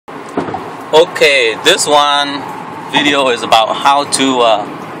Okay, this one video is about how to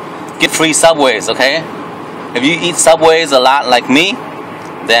get free Subways, okay? If you eat Subways a lot like me,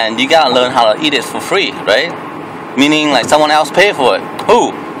 then you gotta learn how to eat it for free, right? Meaning like someone else pay for it.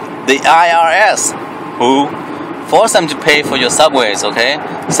 Who? The IRS. Who? Force them to pay for your Subways, okay?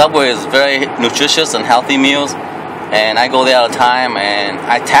 Subway is very nutritious and healthy meals, and I go there all the time, and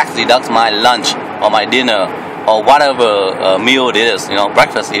I tax deduct my lunch or my dinner or whatever meal it is,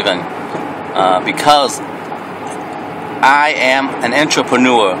 breakfast even, because I am an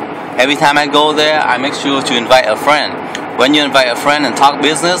entrepreneur. Every time I go there, I make sure to invite a friend. When you invite a friend and talk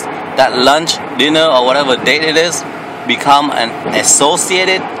business, that lunch, dinner, or whatever date it is, become an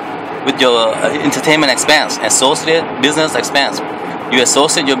associated with your entertainment expense, associate business expense. You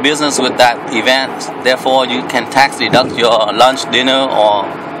associate your business with that event, therefore you can tax deduct your lunch, dinner, or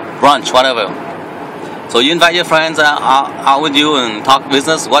brunch, whatever. So you invite your friends out with you and talk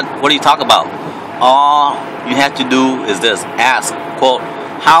business. What do you talk about? All you have to do is this: ask, quote,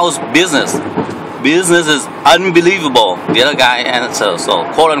 "How's business?" Business is unbelievable. The other guy answers, so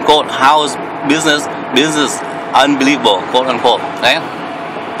quote unquote, "How's business?" Business unbelievable, quote unquote. Okay?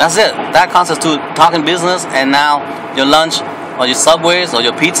 That's it. That constitutes talking business, and now your lunch or your Subways or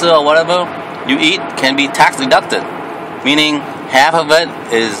your pizza or whatever you eat can be tax deducted. Meaning half of it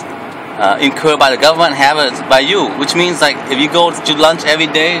is incurred by the government, half of it by you. Which means like if you go to lunch every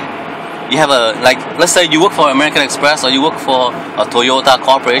day, you have let's say you work for American Express or you work for a Toyota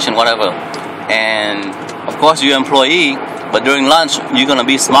corporation, whatever, and of course you're an employee, but during lunch you're gonna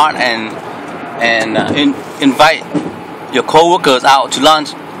be smart and invite your co-workers out to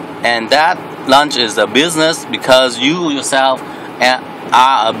lunch, and that lunch is a business because you yourself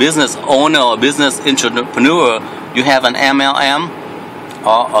are a business owner or business entrepreneur. You have an MLM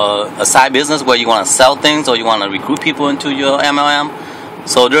or a side business where you want to sell things or you want to recruit people into your MLM.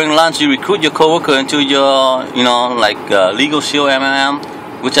 So during lunch you recruit your coworker into your Legal Shield MLM,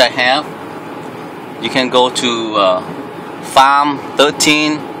 which I have. You can go to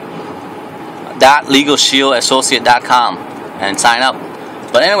farm13.legalshieldassociate.com and sign up.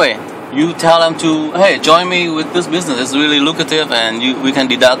 But anyway, you tell them to, hey, join me with this business. It's really lucrative, and we can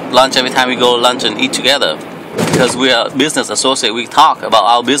deduct lunch every time we go lunch and eat together. Because we are business associate, we talk about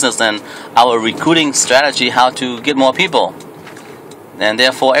our business and our recruiting strategy, how to get more people. And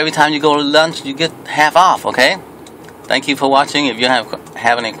therefore, every time you go to lunch, you get half off, okay? Thank you for watching. If you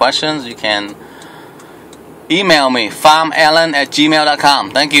have any questions, you can email me,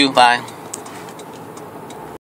 farmallen@gmail.com. Thank you. Bye.